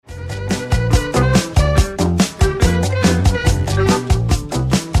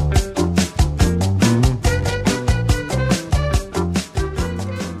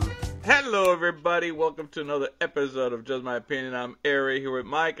welcome to another episode of Just My Opinion. I'm Ari here with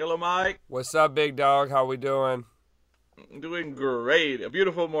Mike. Hello, Mike. What's up, big dog? How we doing? Doing great. A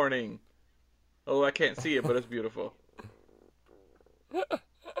beautiful morning. Oh, I can't see it, but it's beautiful.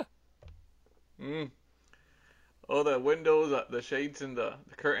 Oh, the windows, the shades, and the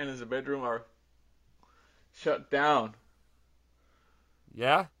curtain in the bedroom are shut down.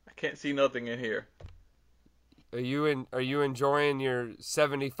 Yeah? I can't see nothing in here. Are you enjoying your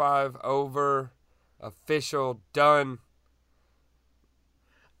 75 over official done?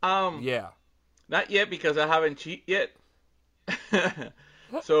 Yeah. Not yet because I haven't cheated yet.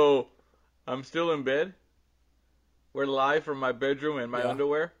 So, I'm still in bed. We're live from my bedroom in my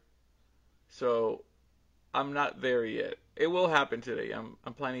underwear. So, I'm not there yet. It will happen today.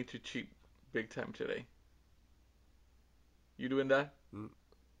 I'm planning to cheat big time today. You doing that?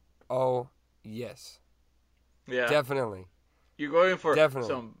 Oh, yes. Yeah. Definitely. You're going for Definitely.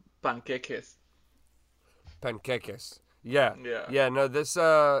 some panqueques. Panqueques. Yeah. Yeah. Yeah, no,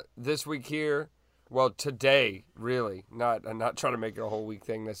 this week here, well, today, really. I'm not trying to make it a whole week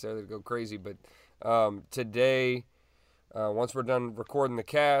thing necessarily to go crazy, but today, once we're done recording the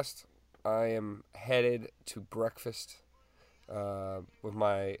cast, I am headed to breakfast with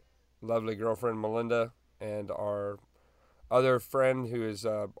my lovely girlfriend Melinda and our other friend who is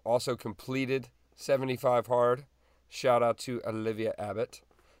also completed 75 hard. Shout out to Olivia Abbott.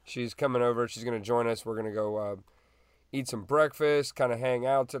 She's coming over. She's going to join us. We're going to go eat some breakfast, kind of hang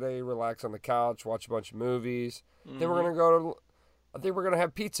out today, relax on the couch, watch a bunch of movies. Then we're going to I think we're going to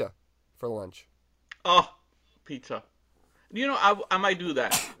have pizza for lunch. Oh, pizza. You know, I might do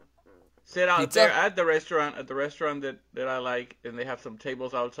that. Sit out Pizza? there at the restaurant that I like, and they have some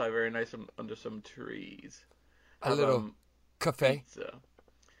tables outside, very nice, under some trees. A little cafe. Pizza.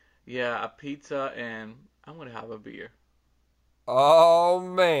 Yeah, a pizza, and I'm going to have a beer. Oh,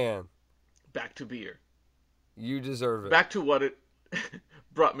 man. Back to beer. You deserve it. Back to what it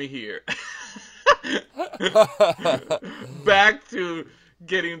brought me here. Back to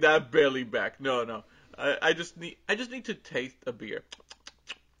getting that belly back. No. I just need to taste a beer.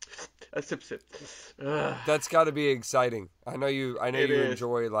 A sip. Ugh. That's got to be exciting. I know you is.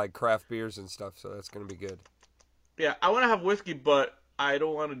 enjoy like craft beers and stuff, so that's going to be good. Yeah, I want to have whiskey, but I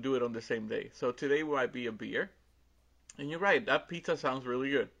don't want to do it on the same day. So today might be a beer. And you're right, that pizza sounds really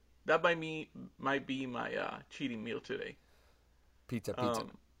good. That might be my cheating meal today. Pizza.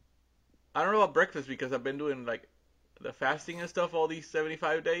 I don't know about breakfast because I've been doing like the fasting and stuff all these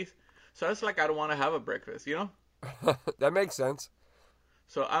 75 days. So it's like I don't want to have a breakfast, you know? That makes sense.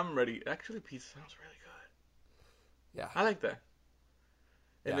 So I'm ready. Actually, pizza sounds really good. Yeah. I like that.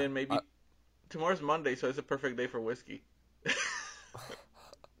 And Yeah. then maybe tomorrow's Monday, so it's a perfect day for whiskey.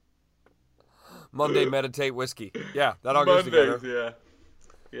 Monday meditate whiskey. Yeah, that all goes together. Mondays,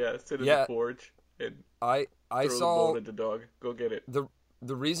 yeah. Sit in the porch and I throw saw the bowl at the dog. Go get it.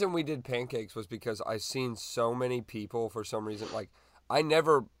 the reason we did pancakes was because I seen so many people for some reason like I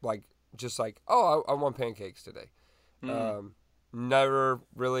never like just like I want pancakes today. Never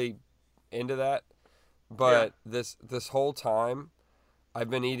really into that. But this whole time I've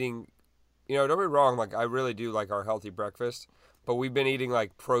been eating, don't get me wrong, like I really do like our healthy breakfast, but we've been eating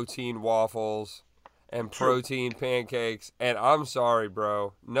like protein waffles and protein pancakes, and I'm sorry,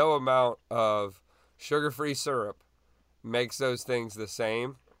 bro, no amount of sugar-free syrup makes those things the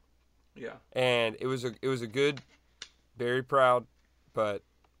same. Yeah. And it was a good, very proud, but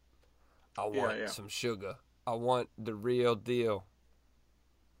I want some sugar. I want the real deal.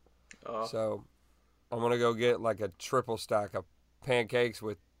 So I'm going to go get like a triple stack of pancakes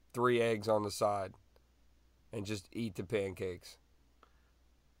with 3 eggs on the side and just eat the pancakes.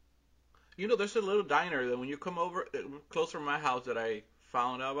 There's a little diner that when you come over, close from my house that I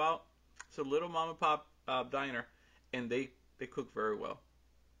found out about. It's a little mom and pop diner, and they cook very well.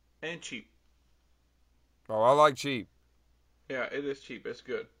 And cheap. Oh, I like cheap. Yeah, it is cheap. It's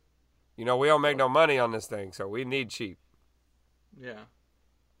good. We don't make no money on this thing, so we need cheap. Yeah.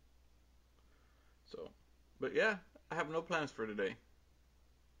 So, but yeah, I have no plans for today.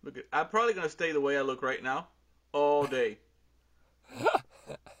 I'm probably going to stay the way I look right now all day.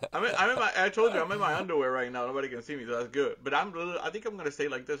 I told you I'm in my underwear right now. Nobody can see me, so that's good. But I think I'm going to stay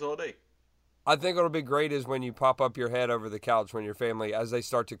like this all day. I think what'll be great is when you pop up your head over the couch when your family, as they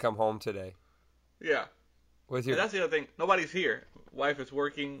start to come home today. Yeah. With you. And that's the other thing. Nobody's here. Wife is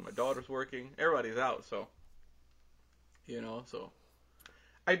working. My daughter's working. Everybody's out, so. So.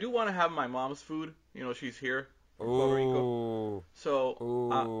 I do want to have my mom's food. She's here from Puerto Rico.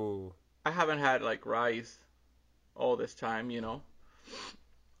 So, I haven't had, like, rice all this time, And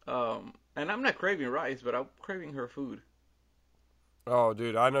I'm not craving rice, but I'm craving her food. Oh,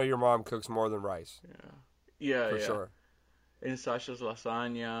 dude, I know your mom cooks more than rice. Yeah. Yeah, For yeah. sure. And Sasha's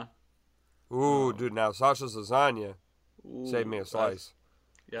lasagna. Ooh, dude, now Sasha's lasagna. Save me Ooh, a slice.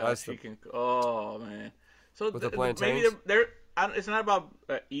 yeah, That's she the can. Oh man. So with the maybe plantains. it's not about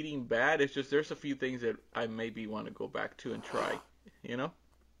eating bad. It's just there's a few things that I maybe want to go back to and try. You know?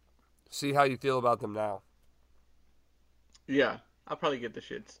 See how you feel about them now. Yeah, I'll probably get the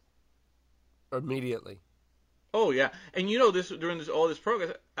shits. Immediately. Oh yeah, and you know this during this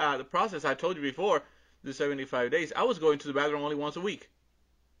progress, the process I told you before, the 75 days, I was going to the bathroom only once a week.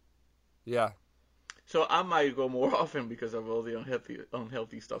 Yeah. So I might go more often because of all the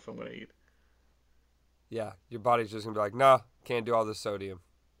unhealthy stuff I'm gonna eat. Yeah. Your body's just gonna be like, nah, can't do all this sodium.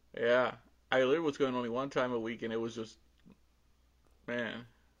 Yeah, I literally was going only one time a week, and it was just, man,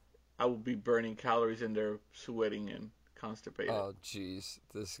 I would be burning calories in there, sweating and constipated. Oh, jeez,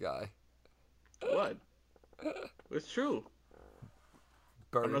 this guy. What? It's true.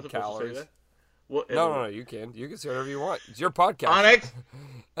 I'm not Burning supposed to say calories. that. What? No, you can. You can say whatever you want. It's your podcast. Onyx.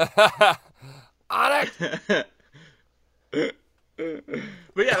 Onyx.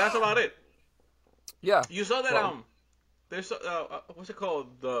 But yeah, that's about it. Yeah. You saw that Well, there's what's it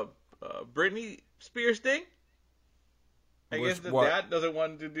called, the Britney Spears thing. I guess the what? dad doesn't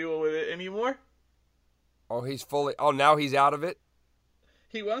want to deal with it anymore. Oh, he's fully. Oh, now he's out of it.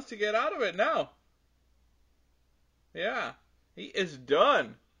 He wants to get out of it now. Yeah, he is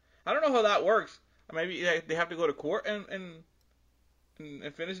done. I don't know how that works. Maybe they have to go to court and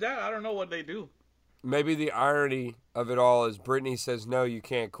finish that. I don't know what they do. Maybe the irony of it all is Britney says no, you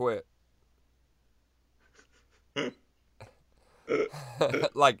can't quit.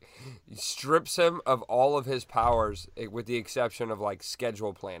 Like, strips him of all of his powers, with the exception of like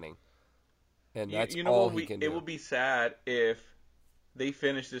schedule planning, and that's You know all what? he can do. It would be sad if they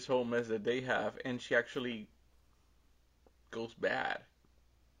finish this whole mess that they have, and she actually goes bad.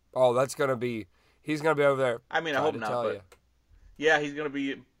 Oh, that's gonna be. He's gonna be over there. I mean, I trying hope to not, tell but you. yeah, he's gonna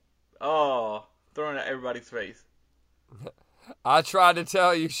be throwing at everybody's face. I tried to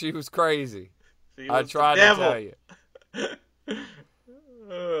tell you she was crazy. She I was the tried to devil. tell you.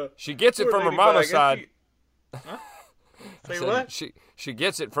 She gets it Poor from her lady, but I mama's guess side. Huh? I Say said what? She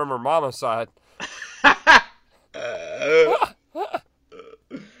gets it from her mama's side.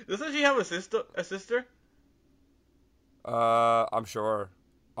 Doesn't she have a sister? I'm sure.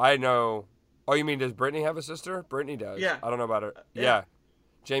 I know. Oh, you mean does Brittany have a sister? Brittany does. Yeah. I don't know about her. Yeah. Yeah.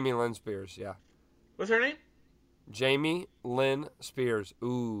 Jamie Lynn Spears. Yeah. What's her name? Jamie Lynn Spears.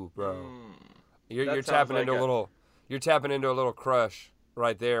 Ooh, bro. You're That sounds tapping like into a little. You're tapping into a little crush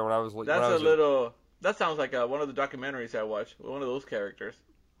right there. That sounds like one of the documentaries I watched. One of those characters.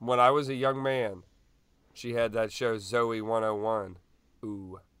 When I was a young man, she had that show Zoe 101.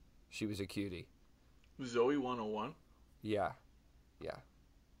 Ooh, she was a cutie. Zoe 101. Yeah.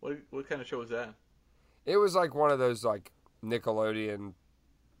 What kind of show is that? It was like one of those like Nickelodeon,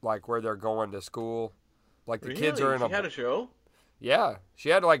 like where they're going to school, like the kids are in She had a show? Yeah, she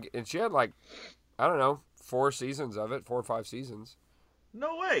had like I don't know, 4 seasons of it, 4 or 5 seasons.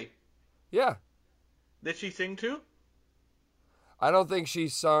 No way. Yeah. Did she sing too? I don't think she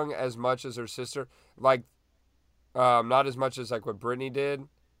sung as much as her sister, like not as much as like what Britney did.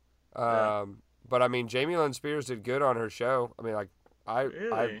 Yeah. But I mean, Jamie Lynn Spears did good on her show. I mean, like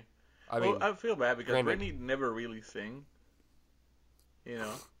Really? I mean, I feel bad because granted- Britney never really sang. You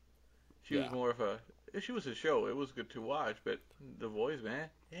know, she was Yeah. more of a. She was a show. It was good to watch, but the voice, man.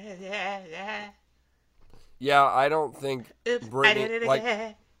 yeah, I don't think Oops, Britney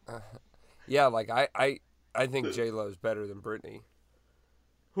like. Yeah, like I think J Lo's better than Britney.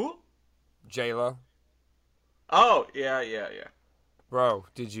 Who? J Lo, Oh, yeah. bro,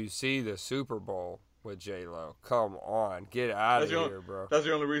 did you see the Super Bowl with J Lo? Come on, get out of That's the here, bro. That's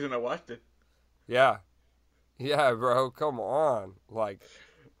the only reason I watched it. Yeah, bro, come on, like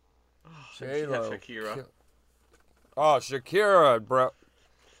She J had Lo. Shakira. Oh, Shakira, bro.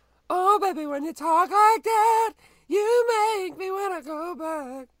 Oh, baby, when you talk like that, you make me wanna go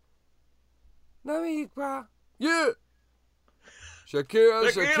back. Let me cry. Yeah. Shakira.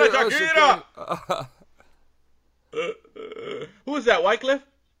 Who is that? Wycliffe?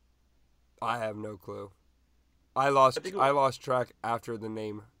 I have no clue. I lost think track after the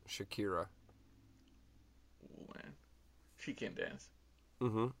name Shakira. Oh, man, she can dance.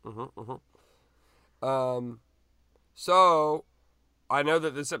 So I know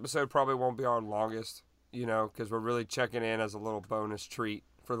that this episode probably won't be our longest, because we're really checking in as a little bonus treat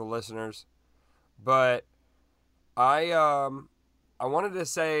for the listeners. But I wanted to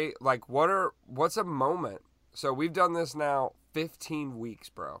say, like, what's a moment? So we've done this now 15 weeks,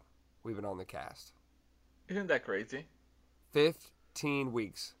 bro. We've been on the cast. Isn't that crazy? 18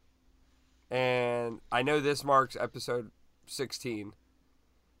 weeks. And I know this marks episode 16.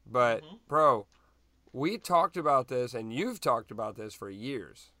 But, bro, we talked about this, and you've talked about this for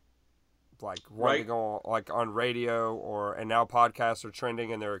years. Like, wanting to go on radio, and now podcasts are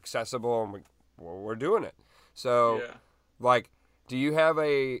trending, and they're accessible, and we're doing it. So, like, do you have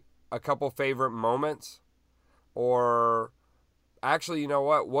a couple favorite moments? Or, actually, you know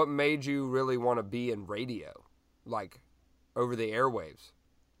what? What made you really want to be in radio? Like, over the airwaves?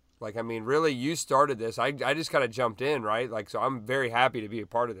 Like, I mean, really, you started this. I just kind of jumped in, right? Like, so I'm very happy to be a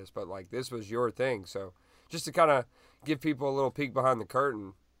part of this. But, like, this was your thing. So, just to kind of give people a little peek behind the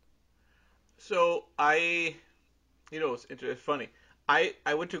curtain. So, it's funny. I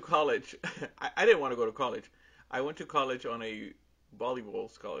went to college. I didn't want to go to college. I went to college on a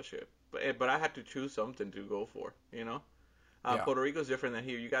volleyball scholarship. But I had to choose something to go for, you know? Puerto Rico's different than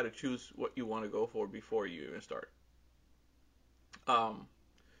here. You got to choose what you want to go for before you even start.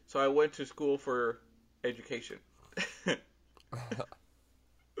 So I went to school for education.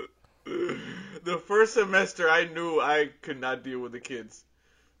 The first semester, I knew I could not deal with the kids.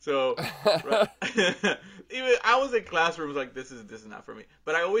 So even I was in classrooms like this is not for me.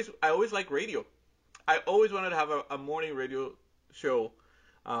 But I always liked radio. I always wanted to have a morning radio show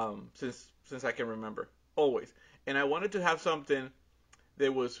since I can remember, always. And I wanted to have something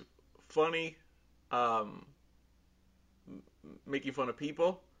that was funny, making fun of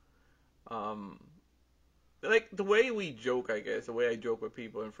people. Like the way we joke, I guess, the way I joke with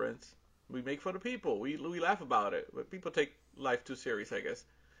people and friends. We make fun of people. We laugh about it. But people take life too serious, I guess,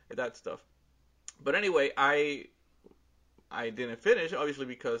 and that stuff. But anyway, I didn't finish, obviously,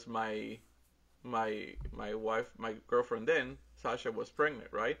 because my wife, my girlfriend then, Sasha, was pregnant,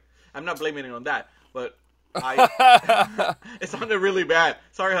 right? I'm not blaming it on that, but it sounded really bad.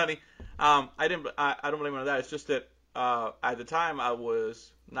 Sorry, honey. I don't blame it on that. It's just that at the time I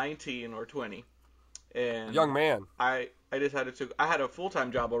was 19 or 20, and young man. I decided I had a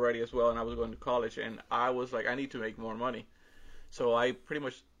full-time job already as well, and I was going to college, and I was like, I need to make more money, so I pretty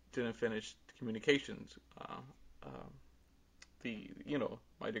much didn't finish communications,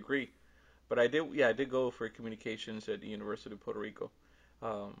 my degree, but I did go for communications at the University of Puerto Rico,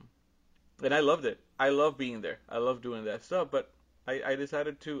 and I loved it. I love being there. I love doing that stuff, but I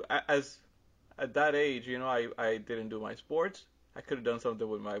decided to, at that age, I didn't do my sports. I could have done something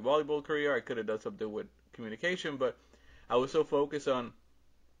with my volleyball career. I could have done something with communication, but I was so focused on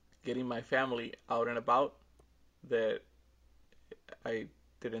getting my family out and about that I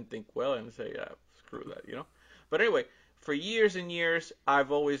didn't think well and say, screw that, But anyway, for years and years, I've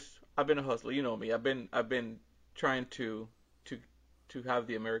been a hustler. You know me. I've been trying to have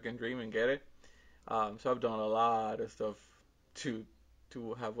the American dream and get it. So I've done a lot of stuff to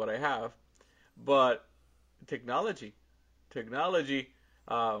have what I have. But technology,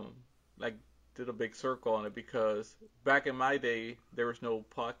 like did a big circle on it, because back in my day there was no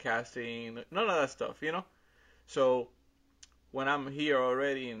podcasting, none of that stuff, So when I'm here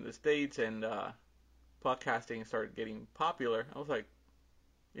already in the States and podcasting started getting popular, I was like,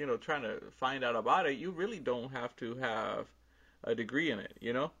 trying to find out about it. You really don't have to have a degree in it,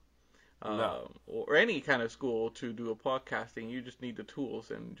 No. or any kind of school to do a podcasting. You just need the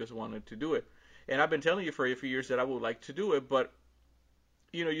tools and just wanted to do it. And I've been telling you for a few years that I would like to do it, but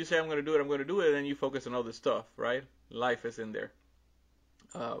you say I'm going to do it, and then you focus on other stuff, right? Life is in there.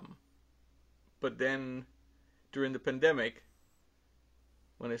 But then during the pandemic,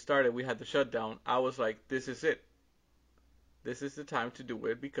 when it started, we had the shutdown. I was like, this is it. This is the time to do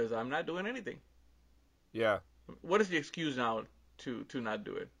it, because I'm not doing anything. Yeah. What is the excuse now to not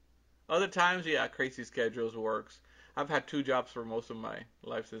do it? Other times, crazy schedules works. I've had 2 jobs for most of my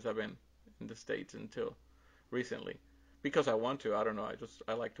life since I've been in the States until recently, because I want to. I don't know.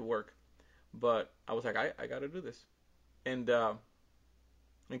 I like to work, but I was like, I got to do this. And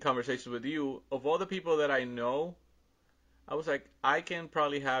in conversations with you, of all the people that I know, I was like, I can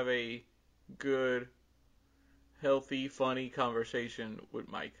probably have a good, healthy, funny conversation with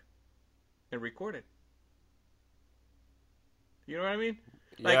Mike and record it. You know what I mean?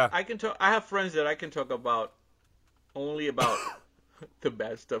 Like, Yeah. I can talk. I have friends that I can talk about only about the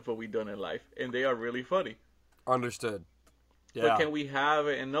bad stuff that we've done in life, and they are really funny. Understood. Yeah. But can we have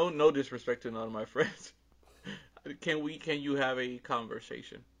it? And no disrespect to none of my friends. Can you have a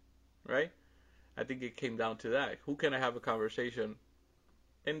conversation, right? I think it came down to that. Who can I have a conversation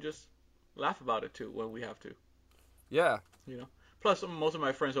and just laugh about it too when we have to? Yeah. Plus, most of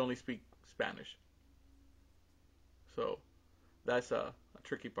my friends only speak Spanish, so that's a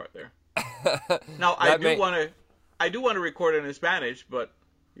tricky part there. Now I do want to record it in Spanish, but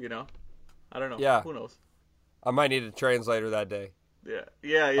I don't know. Yeah. Who knows? I might need a translator that day. I'll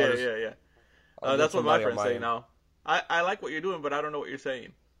just Yeah. I'll get That's what my somebody on friends my say end. now. I like what you're doing, but I don't know what you're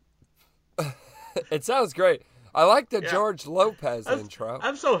saying. It sounds great. I like the Yeah, George Lopez I'm, intro.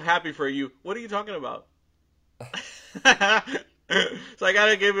 I'm so happy for you. What are you talking about? So I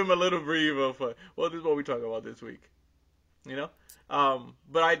gotta give him a little brief of well, this is what we talk about this week. You know,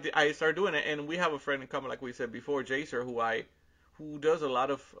 but I started doing it, and we have a friend in common, like we said before, Jaser, who does a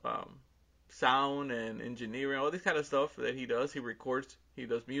lot of sound and engineering, all this kind of stuff that he does. He records, he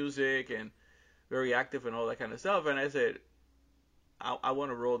does music, and very active and all that kind of stuff. And I said, I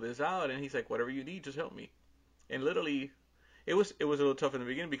want to roll this out, and he's like, whatever you need, just help me. And literally, it was a little tough in the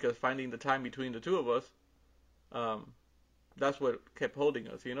beginning because finding the time between the two of us, um, that's what kept holding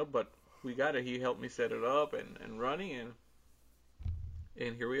us, you know. But we got it. He helped me set it up and running,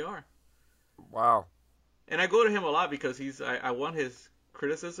 and here we are. Wow. And I go to him a lot because I want his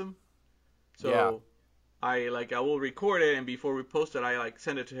criticism. Yeah. So I will record it, and before we post it, I like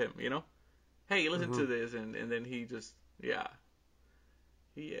send it to him, you know. Hey, listen Hmm. to this, and then he just, yeah.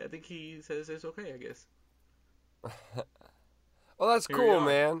 I think he says it's okay, I guess. Well, that's Here we cool, are.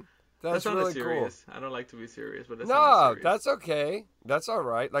 man. That That's sounded really cool. serious. I don't like to be serious, but that sounded No, serious. that's okay. That's all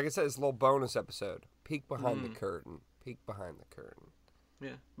right. Like I said, it's a little bonus episode. Peek behind the Mm, curtain. Peek behind the curtain.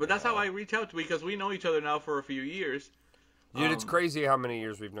 yeah. But that's how Yeah. I reach out to because we know each other now for a few years. Dude, it's Um, crazy how many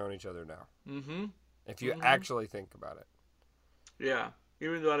years we've known each other now. mm-hmm. If you Mm-hmm. actually think about it. Yeah.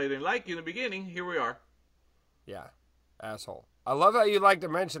 Even though I didn't like you in the beginning, here we are. Yeah. Asshole. I love how you like to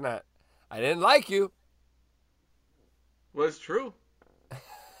mention that. I didn't like you. Well, it's true.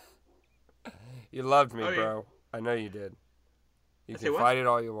 You loved me, I mean, bro. I know you did. You I say can what? fight it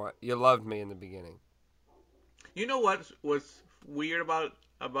all you want. You loved me in the beginning. You know what was weird about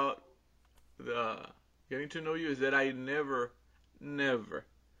the getting to know you is that I never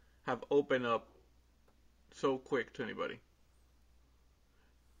have opened up so quick to anybody.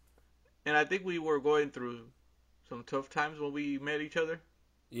 And I think we were going through some tough times when we met each other.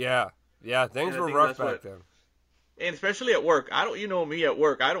 Yeah. Yeah, things And I were think rough that's back what, then. and especially at work. I don't, you know me at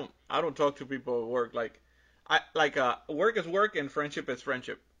work. I don't talk to people at work work is work and friendship is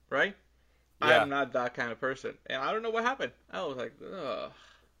friendship, right? Yeah. I'm not that kind of person, and I don't know what happened. I was like, ugh,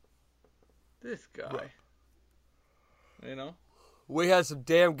 this guy, you know? We had some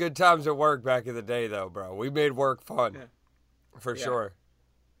damn good times at work back in the day, though, bro. We made work fun. Yeah, For yeah, sure.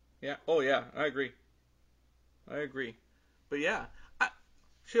 yeah. Oh yeah, I agree. I agree. But yeah,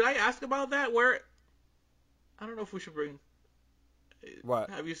 should I ask about that? Where I don't know if we should bring. What?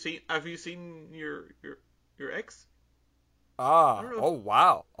 Have you seen your ex? I Ah. don't know. Oh,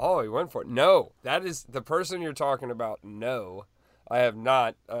 wow. Oh, he went for it. No. That is the person you're talking about. No. I have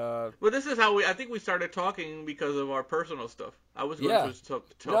not. Well, this is how I think we started talking because of our personal stuff. I was going Yeah. through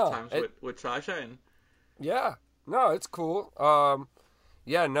tough No. times with Sasha, and Yeah. No, it's cool.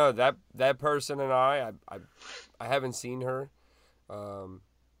 Yeah, no, that person and I haven't seen her. Um,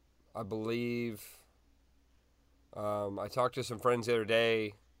 I believe I talked to some friends the other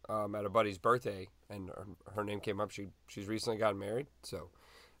day at a buddy's birthday, and her name came up. She's recently gotten married, so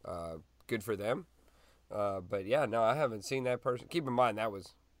good for them. But yeah, no, I haven't seen that person. Keep in mind that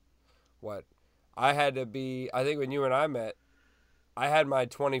was what I had to be. I think when you and I met, I had my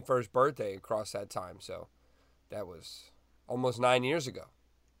 21st birthday across that time, so that was almost 9 years ago.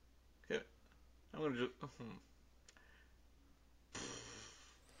 yeah, I'm gonna just.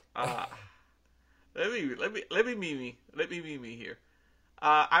 Uh, let me be me here.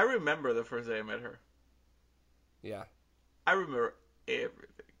 I remember the first day I met her. Yeah. I remember everything.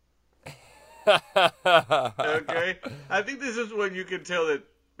 Okay, I think this is when you can tell that,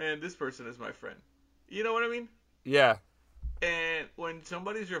 man, this person is my friend. You know what I mean? Yeah. And when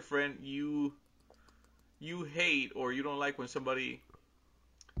somebody's your friend, you hate or you don't like when somebody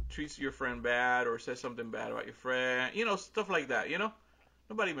treats your friend bad or says something bad about your friend. You know, stuff like that. You know,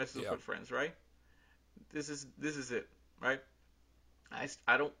 nobody messes Yeah. with friends, right? This is it, right?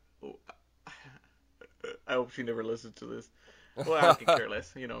 I don't. Oh, I hope she never listens to this. Well, I could care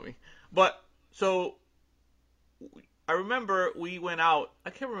less. You know me. But so I remember we went out. I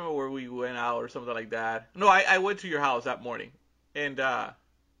can't remember where we went out or something like that. No, I went to your house that morning, and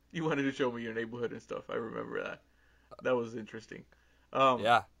you wanted to show me your neighborhood and stuff. I remember that. That was interesting.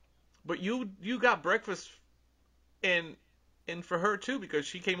 Yeah. But you got breakfast and for her too because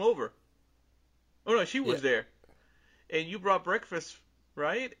she came over. Oh no, she Yeah. was there, and you brought breakfast,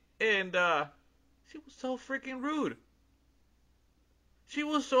 right? And she was so freaking rude. She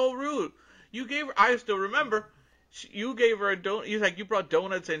was so rude. You gave her. I still remember. You gave her a donut. You brought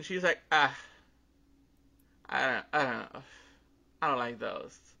donuts, and she's like, I don't like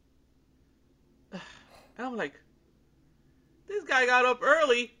those. And I'm like, This guy got up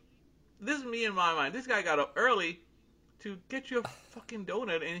early. This is me in my mind. This guy got up early to get you a fucking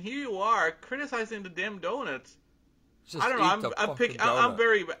donut, and here you are criticizing the damn donuts. Just I don't know.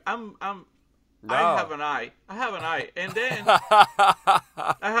 No. I have an eye. And then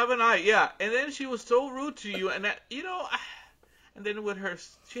I have an eye. Yeah. And then she was so rude to you, and that, you know, and then with her,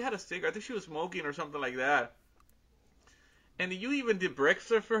 she had a cigarette. I think she was smoking or something like that. And you even did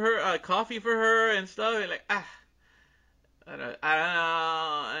breakfast for her, coffee for her and stuff. And like, I don't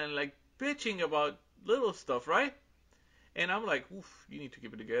know, and like bitching about little stuff, right? And I'm like, oof, you need to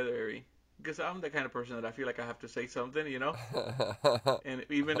keep it together, Harry. Because I'm the kind of person that I feel like I have to say something, you know. And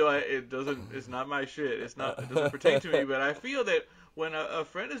even though it's not my shit, it doesn't pertain to me. But I feel that when a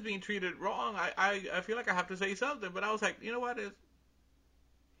friend is being treated wrong, I feel like I have to say something. But I was like, you know what?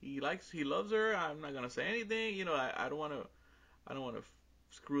 He loves her. I'm not gonna say anything. You know, I don't want to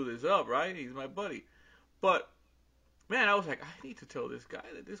screw this up, right? He's my buddy. But man, I was like, I need to tell this guy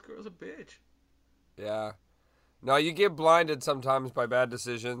that this girl's a bitch. Yeah. No, you get blinded sometimes by bad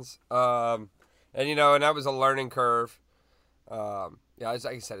decisions. And that was a learning curve. Like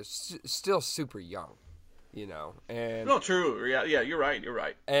I said, it's still super young, and. No, true. Yeah, you're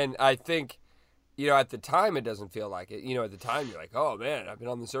right. And I think, at the time it doesn't feel like it. At the time you're like, oh man, I've been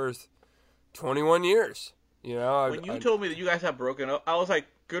on this earth 21 years. When you told me that you guys have broken up, I was like,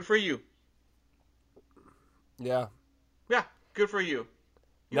 good for you. Yeah. Yeah, good for you.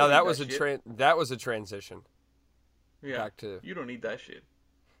 No, that was a transition. Yeah. Back to, you don't need that shit.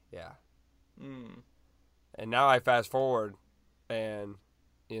 Yeah. And now I fast forward and,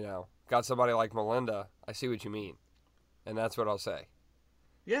 got somebody like Melinda. I see what you mean. And that's what I'll say.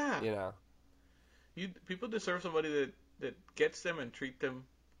 Yeah. People deserve somebody that gets them and treat them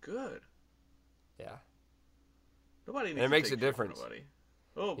good. Yeah. Nobody needs and it to makes take a difference. Nobody.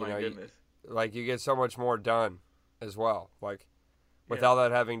 Oh my goodness. You get so much more done as well. Like without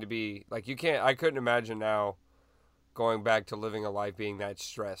that having to be like I couldn't imagine now going back to living a life being that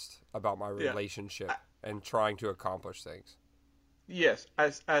stressed about my relationship and trying to accomplish things. Yes,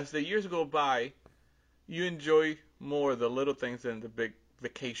 as the years go by, you enjoy more the little things than the big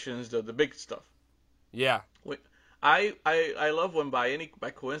vacations, the big stuff. Yeah. I love when by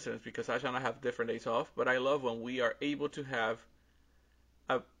coincidence, because Asha and I have different days off, but I love when we are able to have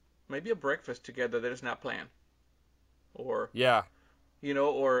maybe a breakfast together that is not planned. Or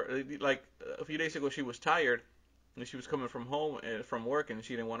or like a few days ago she was tired and she was coming from home from work and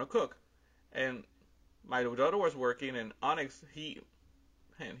she didn't want to cook. And my daughter was working, and Onyx, he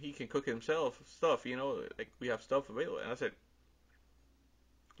can cook himself stuff, like we have stuff available. And I said,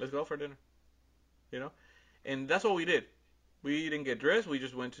 let's go out for dinner, and that's what we did. We didn't get dressed. We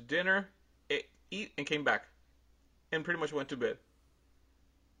just went to dinner, eat, and came back, and pretty much went to bed.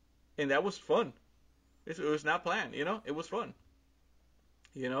 And that was fun. It was not planned, It was fun,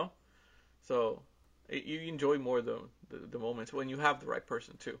 So you enjoy more the moments when you have the right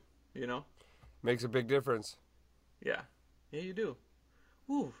person too, Makes a big difference. Yeah, you do.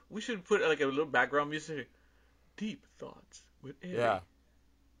 Ooh, we should put like a little background music. Deep thoughts with Eddie. Yeah.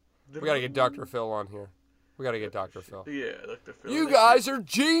 We gotta get Dr. Phil on here. We gotta get Dr. Phil. Yeah, Dr. Phil. You guys are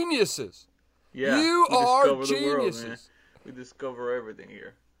geniuses. Yeah, you are geniuses. World, we discover everything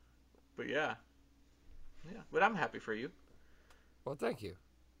here. But yeah. But I'm happy for you. Well, thank you.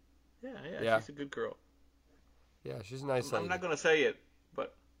 Yeah. She's a good girl. Yeah, she's a nice lady. I'm not gonna say it,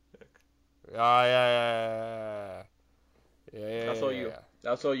 but. Yeah. That's all you. Yeah.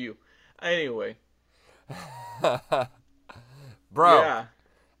 That's all you. Anyway. Bro. Yeah.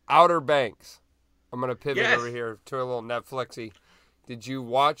 Outer Banks. I'm going to pivot over here to a little Netflixy. Did you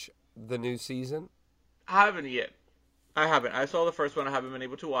watch the new season? I haven't yet. I saw the first one. I haven't been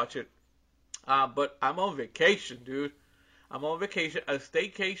able to watch it. But I'm on vacation, dude. I'm on vacation. A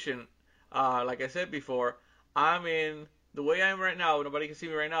staycation. Like I said before, I'm in the way I am right now. Nobody can see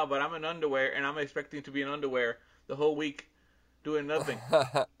me right now, but I'm in underwear, and I'm expecting to be in underwear the whole week doing nothing.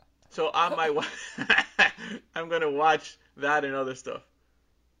 So I'm going to watch that and other stuff.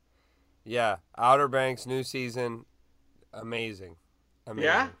 Yeah, Outer Banks, new season, amazing.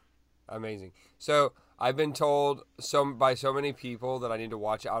 Yeah? Amazing. So I've been told by so many people that I need to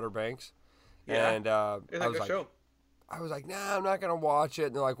watch Outer Banks. Yeah, and it's like a show. I was like, nah, I'm not going to watch it.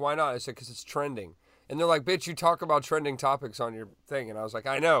 And they're like, why not? I said, because it's trending. And they're like, bitch, you talk about trending topics on your thing. And I was like,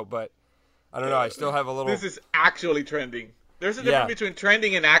 I know, but I don't know. I still have a little... This is actually trending. There's a difference between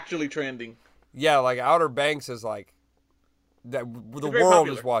trending and actually trending. Yeah, like Outer Banks is like... that the world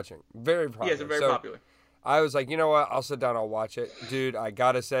popular. Is watching. Very popular. Yeah, it's very popular. I was like, you know what? I'll sit down. I'll watch it. Dude, I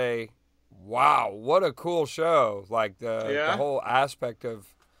got to say, wow, what a cool show. Like the whole aspect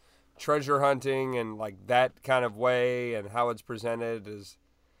of treasure hunting and like that kind of way and how it's presented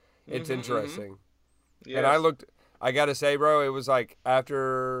it's interesting. Yes. And I gotta say, bro, it was like as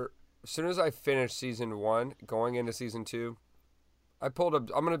soon as I finished season 1, going into season 2, I'm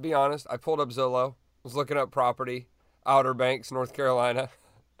gonna be honest, I pulled up Zillow, was looking up property, Outer Banks, North Carolina.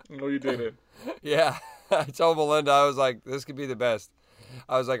 No, you didn't. Yeah. I told Melinda, I was like, this could be the best.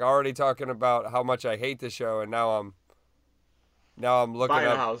 I was like already talking about how much I hate the show, and now I'm looking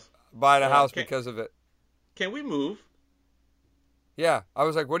buying a house because of it. Can we move? Yeah. I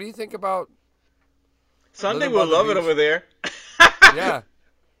was like, what do you think about Sunday will love it over there. Yeah.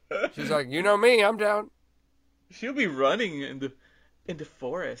 She's like, you know me, I'm down. She'll be running in the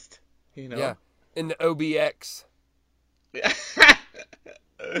forest, you know. Yeah. In the OBX.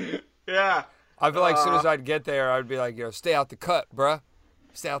 Yeah. I feel like as soon as I'd get there, I'd be like, stay out the cut, bruh.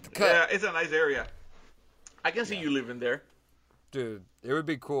 Stay out the cut. Yeah, it's a nice area. I can see you living there. Dude, it would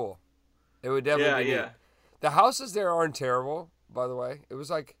be cool. It would definitely be neat. The houses there aren't terrible, by the way. It was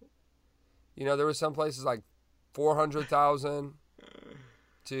like, there were some places like 400,000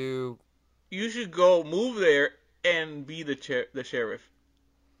 to... You should go move there and be the sheriff.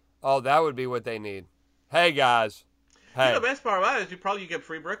 Oh, that would be what they need. Hey, guys. Hey. The best part about it is you get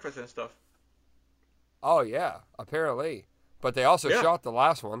free breakfast and stuff. Oh, yeah, apparently. But they also shot the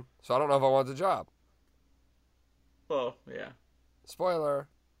last one, so I don't know if I want the job. Well, yeah. Spoiler,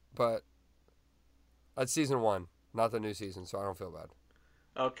 but that's season 1, not the new season, so I don't feel bad.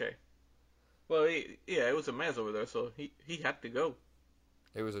 Okay. Well, it was a mess over there, so he had to go.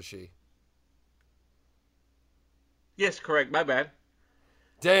 It was a she. Yes, correct. My bad.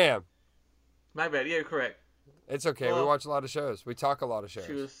 Damn. My bad. Yeah, correct. It's okay. We watch a lot of shows. We talk a lot of shows.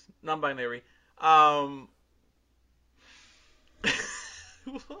 She was non-binary. What?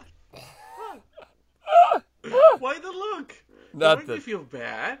 Why the look? Nothing. It makes me feel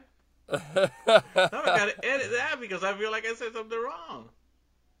bad. Now I gotta edit that because I feel like I said something wrong.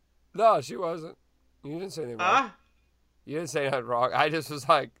 No, she wasn't. You didn't say anything wrong. You didn't say anything wrong. I just was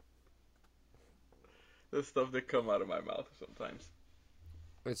like... The stuff that come out of my mouth sometimes.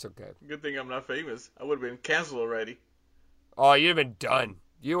 It's okay. Good thing I'm not famous. I would have been canceled already. Oh, you'd have been done.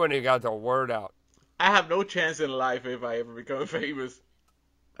 You wouldn't have got the word out. I have no chance in life if I ever become famous.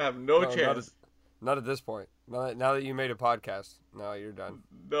 I have no chance. Not at this point. Now that you made a podcast, no, you're done.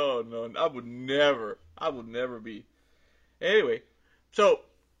 No, I would never. I would never be. Anyway, so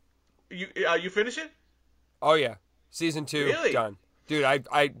you finish it? Oh yeah, season 2 really? Done. Dude,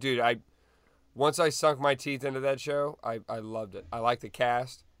 I once I sunk my teeth into that show, I loved it. I like the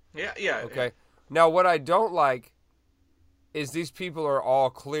cast. Yeah. Okay. Yeah. Now what I don't like is these people are all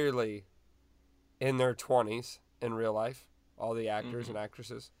clearly in their 20s in real life, all the actors and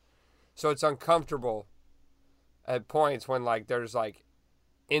actresses. So it's uncomfortable at points when like there's like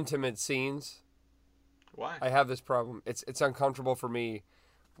intimate scenes. Why? I have this problem. It's uncomfortable for me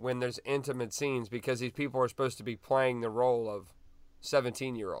when there's intimate scenes because these people are supposed to be playing the role of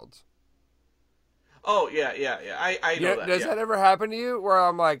 17-year-olds. Oh, yeah. I know that. Does that ever happen to you where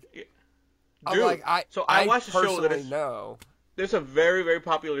I'm like... Dude, I watched a show that know. There's a very, very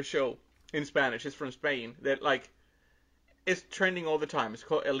popular show in Spanish. It's from Spain that like it's trending all the time. It's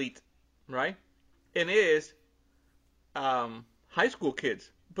called Elite, right? And it is high school kids,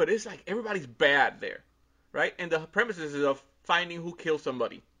 but it's like everybody's bad there, right? And the premise is of finding who killed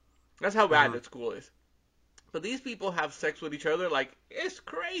somebody. That's how bad that school is. But these people have sex with each other like it's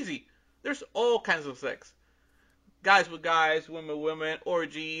crazy. There's all kinds of sex. Guys with guys, women with women,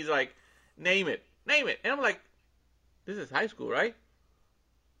 orgies, like name it. And I'm like, this is high school, right?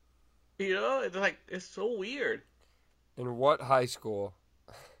 You know, it's like, it's so weird. In what high school?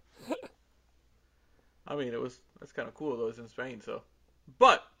 I mean, that's kind of cool, though. It's in Spain, so.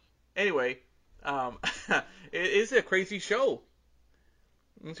 But, anyway, it's a crazy show.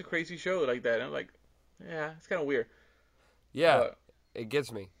 It's a crazy show like that. And I'm like, yeah, it's kind of weird. Yeah, it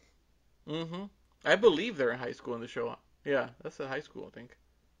gets me. Mm-hmm. I believe they're in high school in the show. Yeah, that's a high school, I think.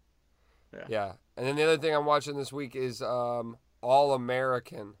 Yeah. And then the other thing I'm watching this week is All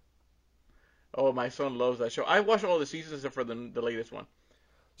American. Oh, my son loves that show. I watched all the seasons except for the latest one.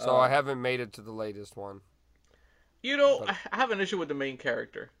 So I haven't made it to the latest one. You know, I have an issue with the main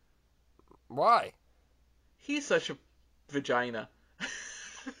character. Why? He's such a vagina.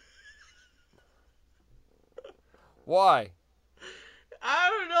 Why? I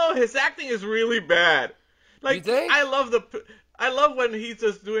don't know. His acting is really bad. Like, you think? I love when he's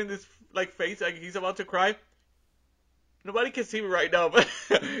just doing this like face like he's about to cry. Nobody can see me right now, but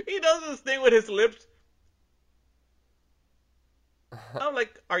he does this thing with his lips. I'm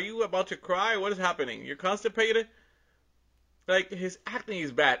like, are you about to cry? What is happening? You're constipated? Like his acting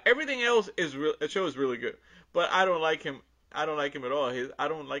is bad. Everything else is the show is really good, but I don't like him. I don't like him at all. I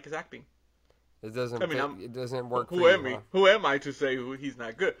don't like his acting. It doesn't. I mean, it doesn't work. Who for am you, I? huh? Who am I to say he's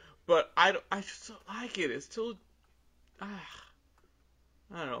not good? But I just don't like it. It's too. I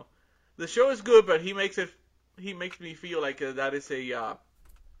don't know. The show is good, but he makes me feel like that is a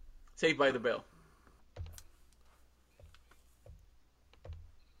Saved by the Bell.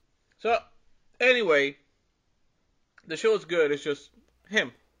 So anyway, the show is good. It's just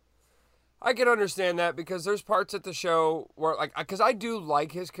him. I can understand that because there's parts at the show where, like, because I do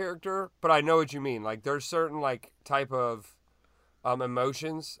like his character, but I know what you mean. Like, there's certain, like, type of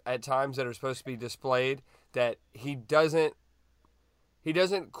emotions at times that are supposed to be displayed that he doesn't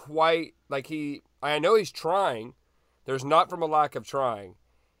quite, like, I know he's trying. There's not from a lack of trying.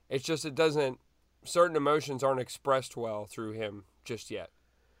 It's just certain emotions aren't expressed well through him just yet.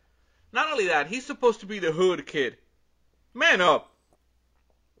 Not only that, he's supposed to be the hood kid. Man up.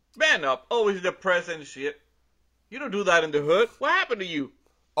 Man up. Always depressed and shit. You don't do that in the hood. What happened to you?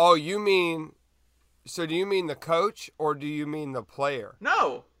 Oh, do you mean the coach or do you mean the player?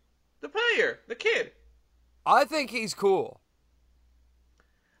 No. The player. The kid. I think he's cool.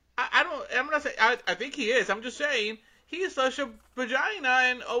 I'm not saying, I think he is. I'm just saying, he is such a vagina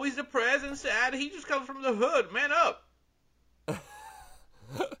and always depressed and sad. He just comes from the hood. Man up.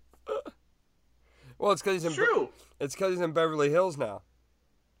 Well, it's because he's in Beverly Hills now.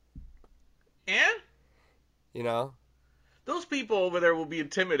 And? You know? Those people over there will be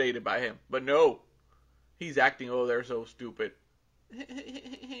intimidated by him. But no. He's acting, oh, they're so stupid.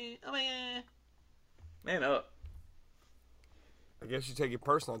 Oh, man up. I guess you take it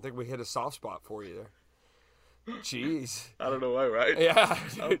personal. I think we hit a soft spot for you there. Jeez. I don't know why, right? Yeah.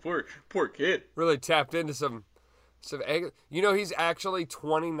 Oh, poor kid. Really tapped into some. You know, he's actually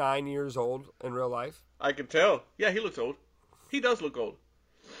 29 years old in real life. I can tell. Yeah, he looks old. He does look old.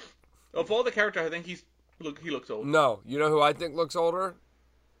 Of all the characters, I think he looks old. No, you know who I think looks older?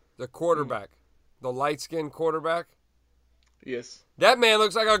 The quarterback, the light-skinned quarterback. Yes. That man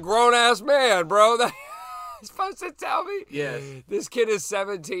looks like a grown-ass man, bro. That supposed to tell me? Yes. This kid is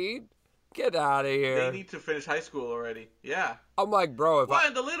 17. Get out of here. They need to finish high school already. Yeah. I'm like, bro.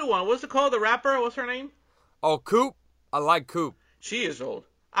 And the little one, what's it called? The rapper? What's her name? Oh, Coop. I like Coop. She is old.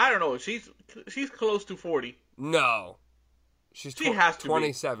 I don't know. She's close to 40. No. She has to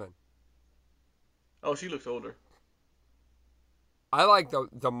 27. Be. Oh, she looks older. I like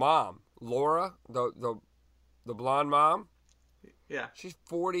the mom, Laura, the blonde mom. Yeah. She's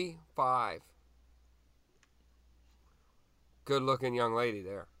 45. Good looking young lady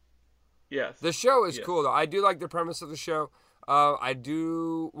there. Yes. The show is cool though. I do like the premise of the show.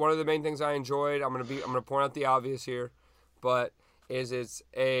 One of the main things I enjoyed, I'm gonna point out the obvious here, but it's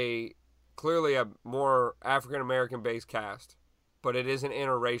clearly a more African American based cast, but it is an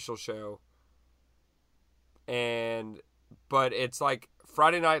interracial show. But it's like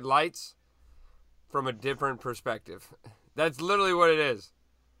Friday Night Lights from a different perspective. That's literally what it is.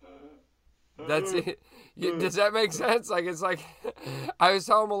 That's it. Does that make sense? Like, it's like, I was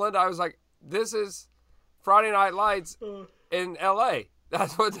telling Melinda, I was like, this is Friday Night Lights in LA.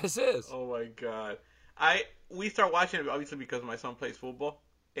 That's what this is. Oh my God. We start watching it obviously because my son plays football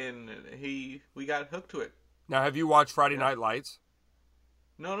and we got hooked to it. Now, have you watched Friday Night Lights?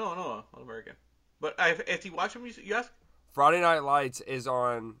 No, All American. But if you watch them, you ask? Friday Night Lights is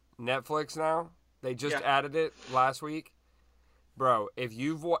on Netflix now. They just added it last week. Bro, if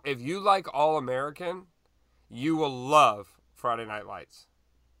you like All American, you will love Friday Night Lights.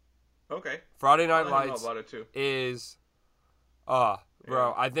 Okay. Friday Night Lights know about it too. is,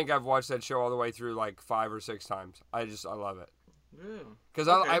 bro, I think I've watched that show all the way through like 5 or 6 times. I love it. Because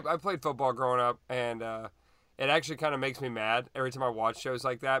I played football growing up, and it actually kind of makes me mad every time I watch shows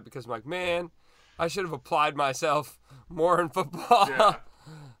like that because I'm like, man, I should have applied myself more in football. Yeah.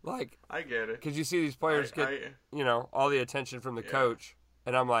 Like, I get it. Because you see these players get, all the attention from the coach,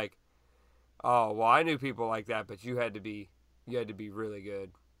 and I'm like, oh, well, I knew people like that, but you had to be really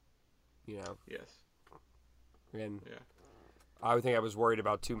good, Yes. And I would think I was worried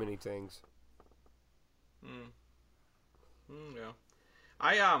about too many things. Yeah. Look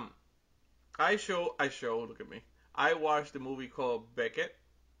at me. I watched a movie called Beckett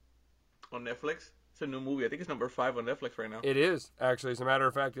on Netflix. It's a new movie. I think it's number 5 on Netflix right now. It is, actually. As a matter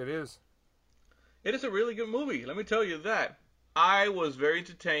of fact, it is. It is a really good movie. Let me tell you that. I was very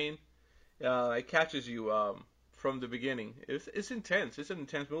entertained. It catches you from the beginning. It's intense. It's an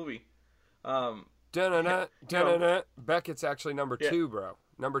intense movie. Beckett's actually number 2, bro.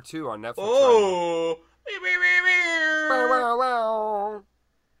 Number 2 on Netflix. Oh! Right now.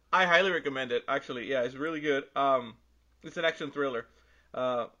 I highly recommend it. Actually, yeah, it's really good. It's an action thriller.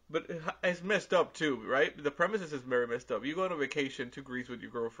 But it's messed up too, right? The premises is very messed up. You go on a vacation to Greece with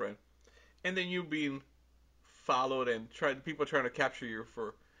your girlfriend, and then you being followed and people trying to capture you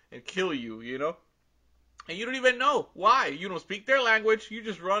and kill you, and you don't even know why. You don't speak their language. You're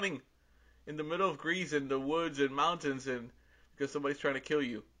just running in the middle of Greece in the woods and mountains, and because somebody's trying to kill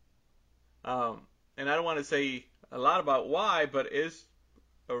you. And I don't want to say a lot about why, but it's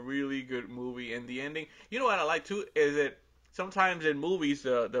a really good movie. And the ending, you know what I like too, is that sometimes in movies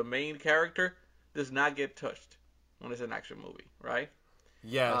the main character does not get touched when it's an action movie, right?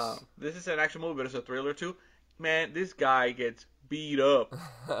 Yes. This is an action movie, but it's a thriller too. Man, this guy gets beat up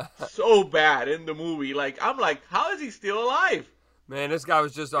so bad in the movie. Like, I'm like, how is he still alive? Man, this guy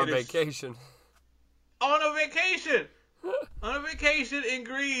was just on vacation. On a vacation. On a vacation in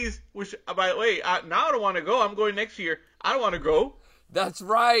Greece, which, by the way, now I don't want to go. I'm going next year. I don't want to go. That's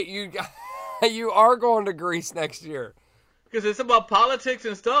right. You are going to Greece next year. Because it's about politics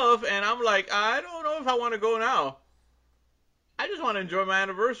and stuff, and I'm like, I don't know if I want to go now. I just want to enjoy my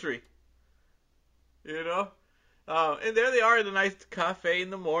anniversary. And there they are in the nice cafe in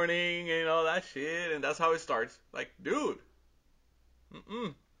the morning, and all that shit, and that's how it starts. Like, dude.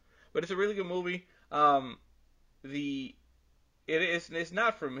 But it's a really good movie. It's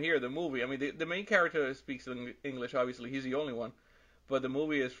not from here, the movie. I mean, the main character speaks English, obviously. He's the only one. But the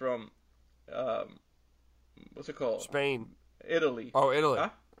movie is from, what's it called? Spain. Italy. Oh, Italy. Huh?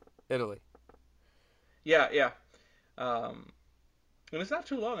 Italy. Yeah. And it's not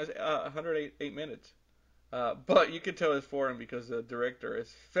too long. It's 108 minutes. But you can tell it's foreign because the director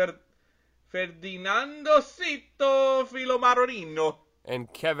is Ferdinando Cito Filomarino.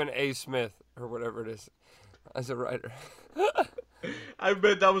 And Kevin A. Smith, or whatever it is, as a writer. I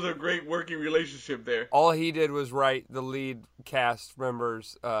bet that was a great working relationship there. All he did was write the lead cast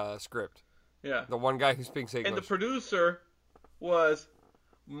member's script. Yeah. The one guy who speaks English. And the producer was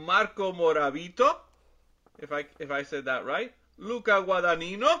Marco Moravito, if I said that right. Luca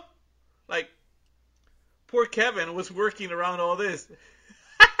Guadagnino. Like, poor Kevin was working around all this.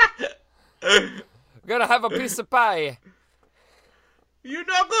 Gonna have a piece of pie. You're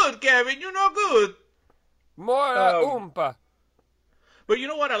no good, Kevin. You're no good. More oompa. But you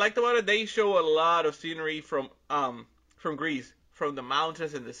know what I liked about it? They show a lot of scenery from Greece, from the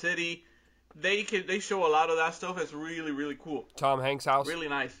mountains and the city. They show a lot of that stuff. It's really, really cool. Tom Hanks' house? Really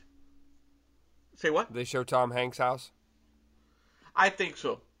nice. Say what? They show Tom Hanks' house? I think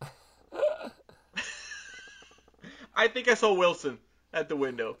so. I think I saw Wilson at the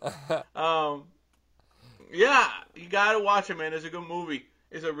window. Yeah, you gotta watch it, man. It's a good movie.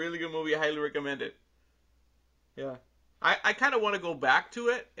 It's a really good movie. I highly recommend it. Yeah, I kind of want to go back to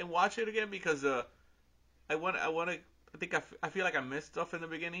it and watch it again because I feel like I missed stuff in the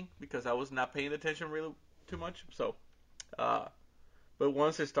beginning because I was not paying attention really too much. So, but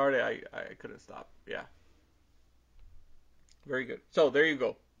once it started, I couldn't stop. Yeah, very good. So there you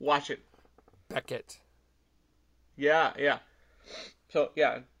go. Watch it. Beckett. Yeah. So,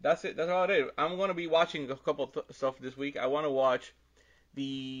 yeah, that's it. That's all it is. I'm going to be watching a couple stuff this week. I want to watch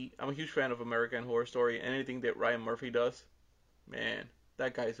I'm a huge fan of American Horror Story. Anything that Ryan Murphy does, man,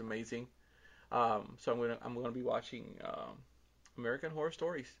 that guy is amazing. So I'm gonna be watching American Horror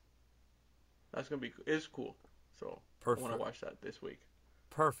Stories. That's gonna be it's cool. So Perfect. I want to watch that this week.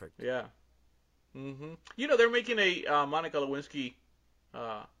 Perfect. Yeah. They're making a Monica Lewinsky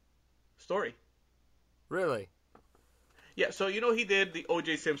story. Really? Yeah, so he did the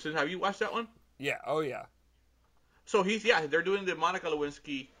O.J. Simpson. Have you watched that one? Yeah. Oh, yeah. So they're doing the Monica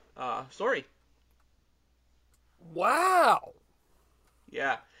Lewinsky story. Wow.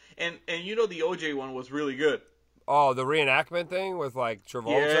 Yeah, and the O.J. one was really good. Oh, the reenactment thing with like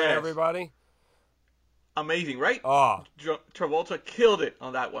Travolta and everybody? Amazing, right? Oh. Travolta killed it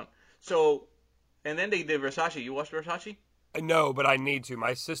on that one. So, and then they did Versace. You watched Versace? No, but I need to.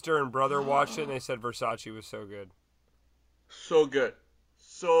 My sister and brother watched it and they said Versace was so good. So good.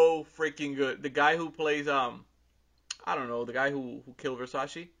 So freaking good. The guy who plays, I don't know, the guy who killed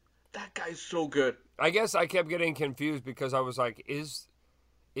Versace, that guy's so good. I guess I kept getting confused because I was like, is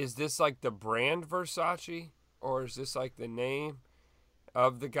this like the brand Versace? Or is this like the name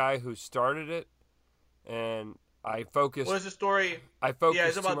of the guy who started it? And I focused... What is the story? I focused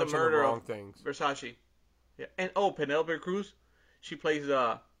it's about too much the murder on the wrong of things. Versace. Yeah. And, Penelope Cruz. She plays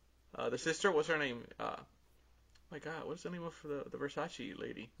the sister. What's her name? My God, what's the name of the Versace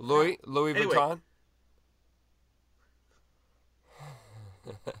lady? Louis Anyway. Vuitton?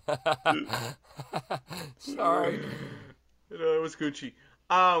 Sorry. It was Gucci.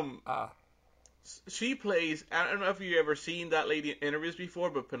 She plays, I don't know if you've ever seen that lady in interviews before,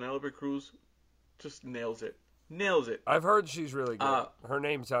 but Penelope Cruz just nails it. nails it. I've heard she's really good. Her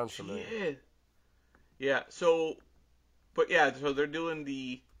name sounds familiar. Yeah. So, but yeah. So they're doing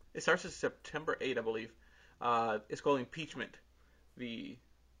It starts at September 8th, I believe. It's called Impeachment. The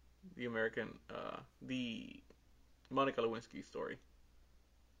American the Monica Lewinsky story.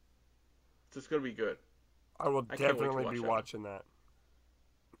 So it's gonna be good. I will definitely be watching that.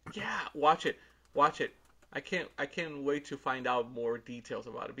 Yeah, watch it. I can't wait to find out more details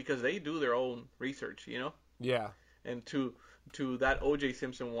about it because they do their own research, you know? Yeah. And to that O.J.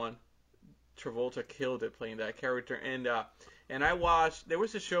 Simpson one, Travolta killed it playing that character. And I watched, there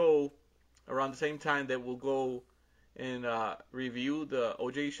was a show around the same time that will go and review the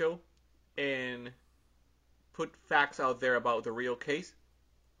O.J. show and put facts out there about the real case.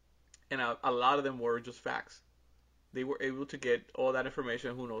 And a lot of them were just facts. They were able to get all that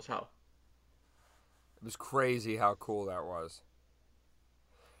information, who knows how. It was crazy how cool that was.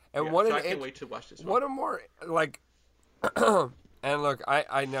 And yeah, what so I can't wait to watch this one. What a more, like, and look,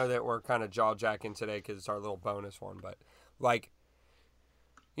 I know that we're kind of jaw-jacking today because it's our little bonus one, but, like,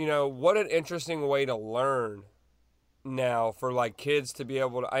 you know, what an interesting way to learn now for, like, kids to be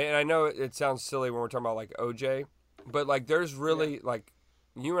able to, and I know it sounds silly when we're talking about, like, OJ, but, like, there's really, like,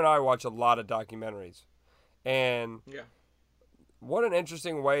 you and I watch a lot of documentaries, and what an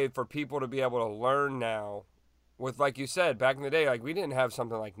interesting way for people to be able to learn now with, like you said, back in the day, like, we didn't have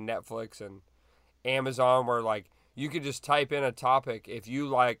something like Netflix and Amazon where, like, you could just type in a topic if you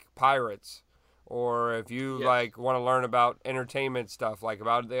like pirates or if you, like, want to learn about entertainment stuff, like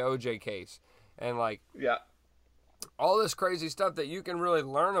about the OJ case and, like, all this crazy stuff that you can really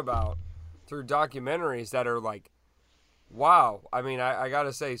learn about through documentaries that are, like, wow. I mean, I got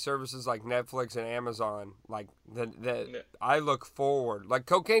to say, services like Netflix and Amazon, like, I look forward. Like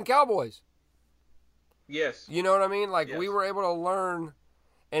Cocaine Cowboys. Yes. You know what I mean? Like, we were able to learn,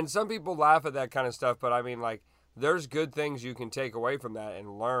 and some people laugh at that kind of stuff, but I mean, like, there's good things you can take away from that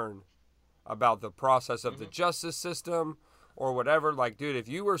and learn about the process of the justice system or whatever. Like, dude, if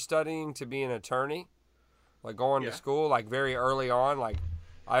you were studying to be an attorney, like going to school, like very early on, like,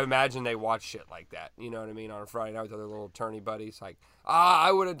 I imagine they watch shit like that, you know what I mean, on a Friday night with their little attorney buddies, like,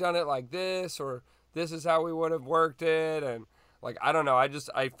 I would have done it like this, or this is how we would have worked it, and, like, I don't know,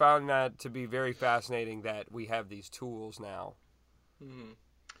 I found that to be very fascinating that we have these tools now. Mm-hmm.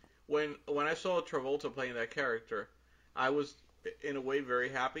 When I saw Travolta playing that character, I was, in a way, very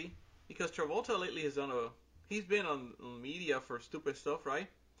happy, because Travolta lately he's been on media for stupid stuff, right,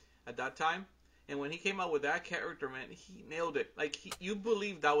 at that time. And when he came out with that character, man, he nailed it. Like, you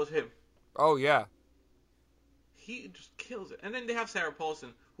believe that was him. Oh, yeah. He just kills it. And then they have Sarah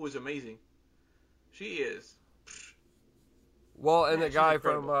Paulson, who is amazing. She is. Well, and the guy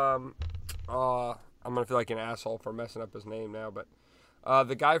from, I'm going to feel like an asshole for messing up his name now, but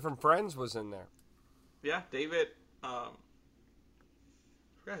the guy from Friends was in there. Yeah, David, I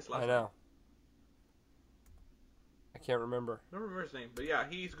forgot his last name. I know. I can't remember. I don't remember his name, but yeah,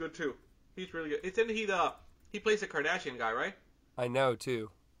 he's good too. He's really good. He plays the Kardashian guy, right? I know,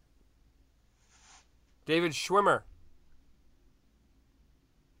 too. David Schwimmer.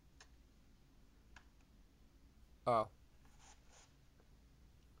 Oh.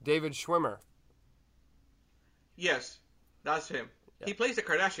 David Schwimmer. Yes, that's him. Yeah. He plays the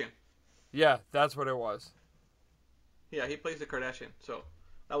Kardashian. Yeah, that's what it was. Yeah, he plays the Kardashian, so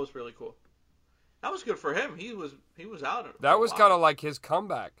that was really cool. That was good for him. He was out. That was kind of like his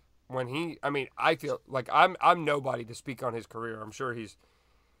comeback. When I feel like I'm nobody to speak on his career. I'm sure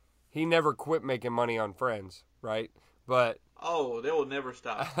he never quit making money on Friends, right? But they will never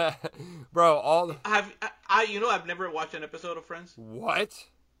stop, bro. I've never watched an episode of Friends. What?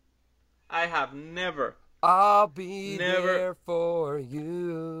 I have never. I'll be there for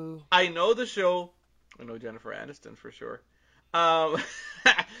you. I know the show. I know Jennifer Aniston for sure.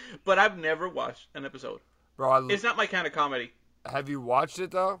 But I've never watched an episode. Bro, it's not my kind of comedy. Have you watched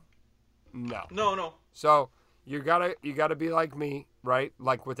it though? No. No. So you gotta be like me, right?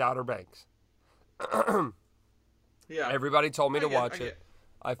 Like with Outer Banks. Yeah. Everybody told me to watch it.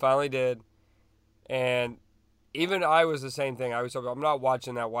 I finally did, and even I was the same thing. I was I'm not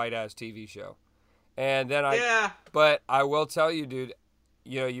watching that white ass TV show, and then But I will tell you, dude.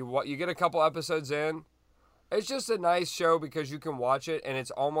 You know, you get a couple episodes in. It's just a nice show because you can watch it, and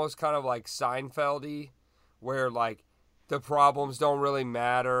it's almost kind of like Seinfeld-y, where like the problems don't really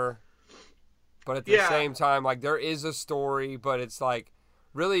matter. But at the same time, like, there is a story, but it's like,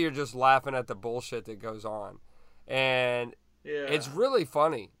 really you're just laughing at the bullshit that goes on. And it's really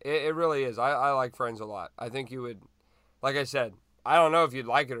funny. It really is. I like Friends a lot. I think you would, like I said, I don't know if you'd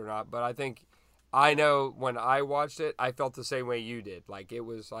like it or not, but I know when I watched it, I felt the same way you did. Like, it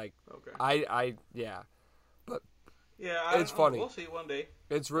was like, okay. Yeah. But Yeah, it's funny. We'll see one day.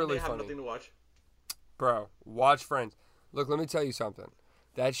 It's really have funny. Nothing to watch. Bro, watch Friends. Look, let me tell you something.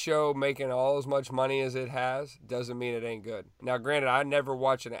 That show making all as much money as it has doesn't mean it ain't good. Now, granted, I never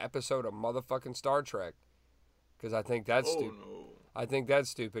watch an episode of motherfucking Star Trek because I think that's stupid. No. I think that's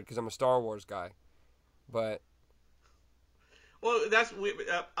stupid because I'm a Star Wars guy. But well,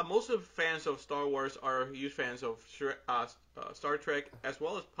 most of fans of Star Wars are huge fans of Star Trek as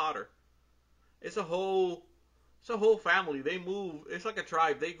well as Potter. It's a whole family. They move. It's like a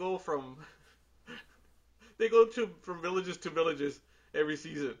tribe. They go from from villages to villages every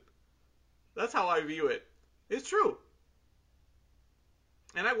season. That's how I view it. It's true.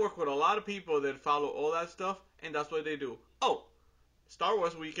 And I work with a lot of people that follow all that stuff, and that's what they do. Oh, Star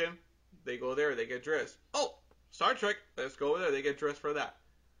Wars weekend, they go there, they get dressed. Oh, Star Trek, let's go there, they get dressed for that.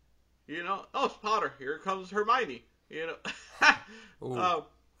 Oh, it's Potter, here comes Hermione.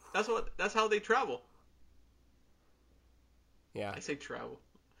 That's how they travel. Yeah. I say travel.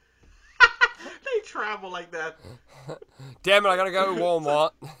 They travel like that. Damn it, I gotta go to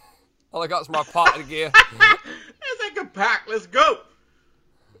Walmart. All I got's my party gear. Let's take a pack, let's go.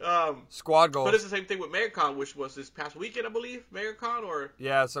 Squad goals. But it's the same thing with MegaCon, which was this past weekend, I believe. MegaCon or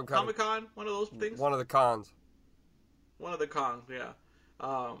some kind Comic-Con, one of those things. One of the cons. One of the cons, yeah.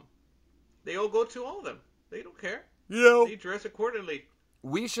 They all go to all of them. They don't care. Yeah. They dress accordingly.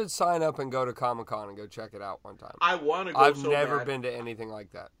 We should sign up and go to Comic-Con and go check it out one time. I want to go. I've never been to anything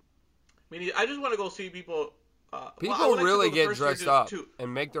like that. I just want to go see people. People really get dressed up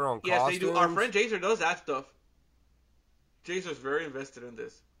and make their own costumes. Yes, they do. Our friend Jaser does that stuff. Jaser's very invested in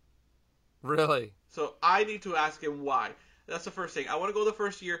this. Really? So I need to ask him why. That's the first thing. I want to go the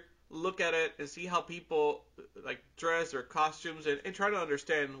first year, look at it, and see how people dress or costumes, and try to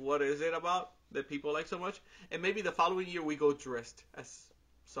understand what is it about that people like so much. And maybe the following year we go dressed as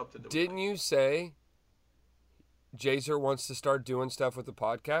something. Didn't you say Jaser wants to start doing stuff with the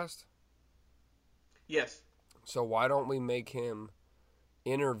podcast? Yes. So why don't we make him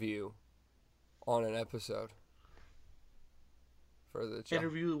interview on an episode for the channel?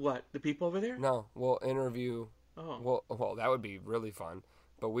 Interview what? The people over there? No, we'll interview. Oh. Well, that would be really fun.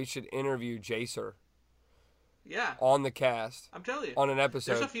 But we should interview Jaser. Yeah. On the cast. I'm telling you. On an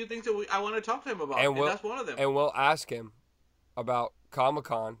episode. There's a few things that I want to talk to him about, and that's one of them. And we'll ask him about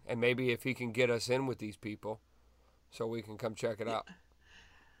Comic-Con and maybe if he can get us in with these people so we can come check it out.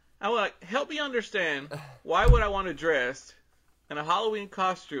 I want to help me understand why would I want to dress in a Halloween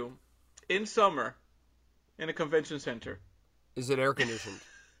costume in summer in a convention center? Is it air conditioned?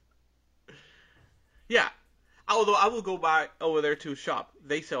 Yeah. Although I will go by over there to shop.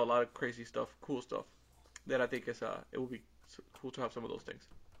 They sell a lot of crazy stuff, cool stuff that I think is it would be cool to have some of those things.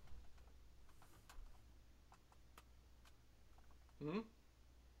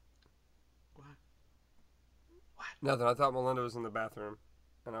 What? Nothing. I thought Melinda was in the bathroom.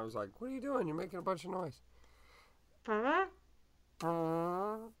 And I was like, what are you doing? You're making a bunch of noise.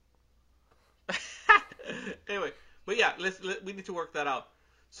 Anyway, but yeah, we need to work that out.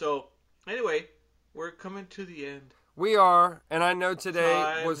 So, anyway, we're coming to the end. We are, and I know today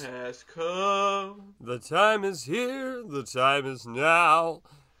time has come. The time is here. The time is now.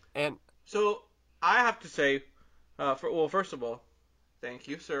 And so, I have to say, first of all, thank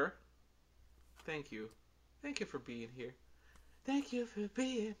you, sir. Thank you. Thank you for being here. Thank you for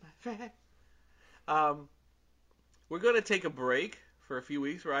being my friend. We're going to take a break for a few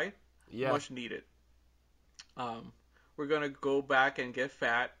weeks, right? Yeah. Much needed. We're going to go back and get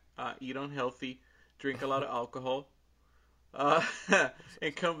fat, eat unhealthy, drink a lot of alcohol,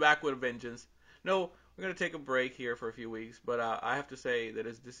 and come back with a vengeance. No, we're going to take a break here for a few weeks, but I have to say that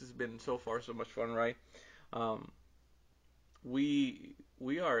this has been so far so much fun, right? We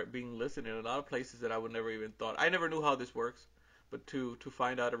are being listened in a lot of places that I would never even thought. I never knew how this works. But to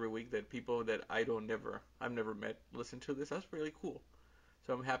find out every week that people that I've never met listen to this, that's really cool.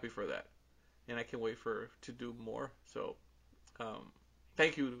 So I'm happy for that, and I can't wait to do more. So,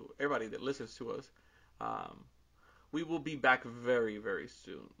 thank you to everybody that listens to us. We will be back very, very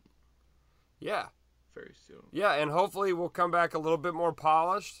soon. Yeah. Very soon. Yeah, and hopefully we'll come back a little bit more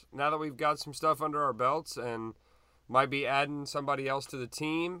polished now that we've got some stuff under our belts, and might be adding somebody else to the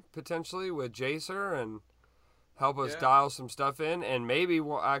team potentially with Jaser and help us dial some stuff in, and maybe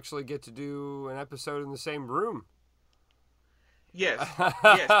we'll actually get to do an episode in the same room. Yes.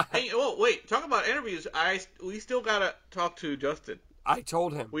 Yes. Hey, wait. Talk about interviews. We still gotta talk to Justin. I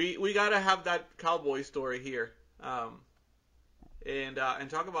told him. We gotta have that cowboy story here. And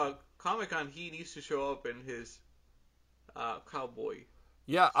talk about Comic-Con. He needs to show up in his cowboy.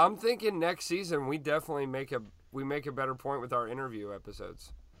 Yeah, I'm thinking next season we definitely make a better point with our interview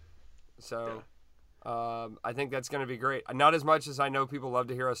episodes. So. Yeah. I think that's going to be great. Not as much as I know people love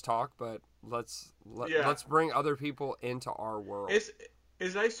to hear us talk, but let's bring other people into our world.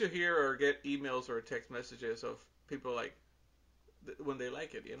 It's nice to hear or get emails or text messages of people like when they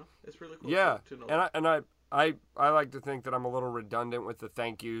like it. It's really cool. Yeah, to know. And I like to think that I'm a little redundant with the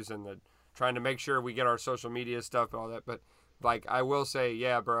thank yous and the trying to make sure we get our social media stuff and all that. But like I will say,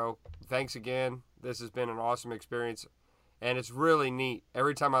 yeah, bro, thanks again. This has been an awesome experience, and it's really neat.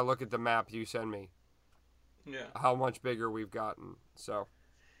 Every time I look at the map you send me, how much bigger we've gotten. So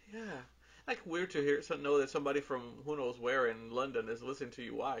yeah, like weird to know that somebody from who knows where in London is listening to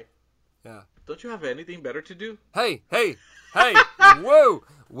you. Why? Yeah. Don't you have anything better to do? Hey! Whoa!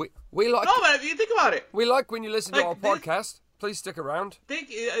 We like. No, but if you think about it, we like when you listen to our podcast. Please stick around.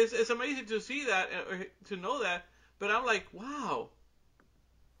 It's amazing to see that, to know that. But I'm like, wow,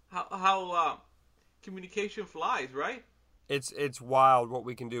 how communication flies, right? It's wild what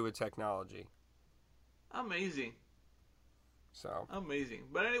we can do with technology. Amazing. So amazing.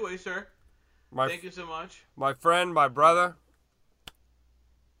 But anyway, sir, thank you so much. My friend, my brother.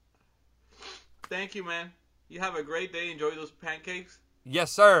 Thank you, man. You have a great day. Enjoy those pancakes.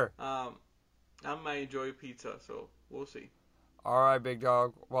 Yes, sir. I might enjoy pizza, so we'll see. All right, big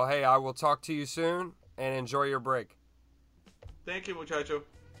dog. Well, hey, I will talk to you soon, and enjoy your break. Thank you, muchacho.